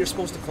don't know what you're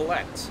supposed to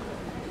collect.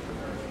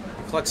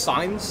 You collect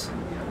signs?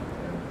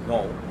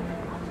 No.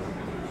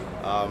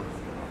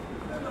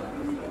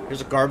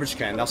 Here's a garbage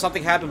can. Now,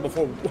 something happened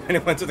before when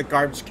it went to the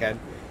garbage can.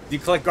 Do you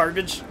collect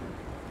garbage?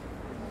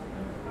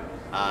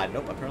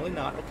 Nope, apparently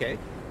not. Okay.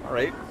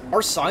 Alright. There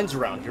are signs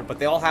around here, but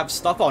they all have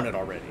stuff on it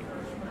already.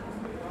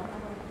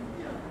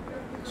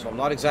 So I'm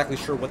not exactly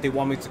sure what they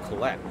want me to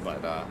collect,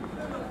 but,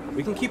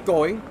 we can keep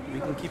going. We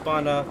can keep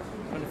on, trying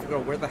to figure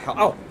out where the hell...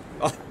 Oh!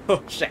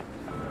 Oh, shit.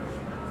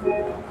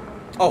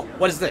 Oh,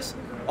 what is this?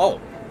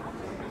 Oh.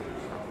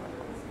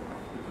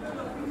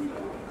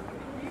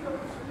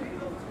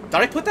 Did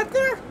I put that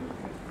there?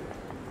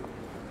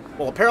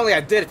 Well, apparently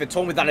I did if it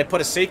told me that I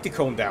put a safety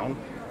cone down.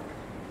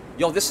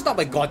 Yo, this is not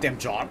my goddamn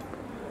job.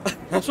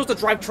 I'm supposed to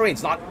drive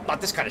trains, not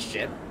this kind of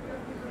shit.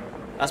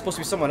 That's supposed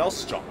to be someone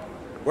else's job.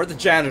 Where are the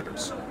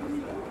janitors?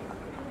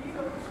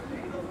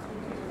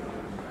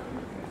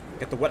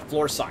 Get the wet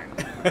floor sign.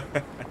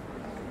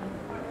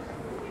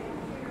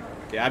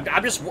 Yeah,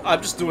 I'm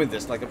just doing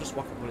this. Like, I'm just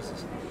walking. What is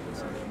this?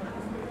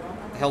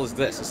 What the hell is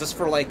this? Is this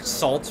for, like,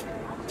 salt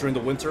during the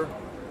winter?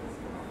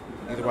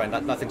 Either way,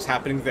 nothing's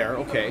happening there.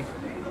 Okay.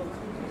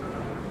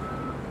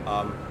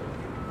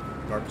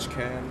 Garbage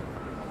can.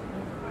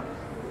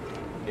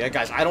 Yeah,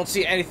 guys, I don't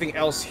see anything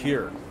else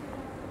here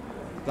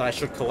that I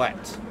should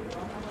collect.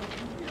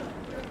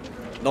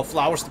 No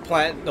flowers to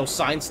plant, no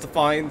signs to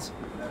find.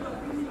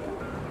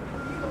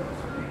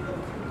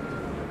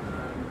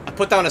 I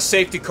put down a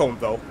safety cone,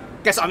 though.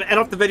 Guys, I'm gonna end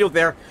off the video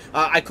there.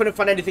 I couldn't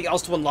find anything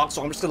else to unlock,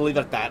 so I'm just gonna leave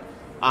it at that.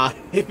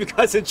 If you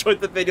guys enjoyed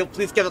the video,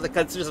 please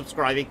consider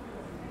subscribing.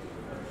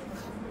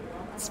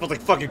 It smells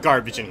like fucking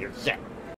garbage in here. Shit.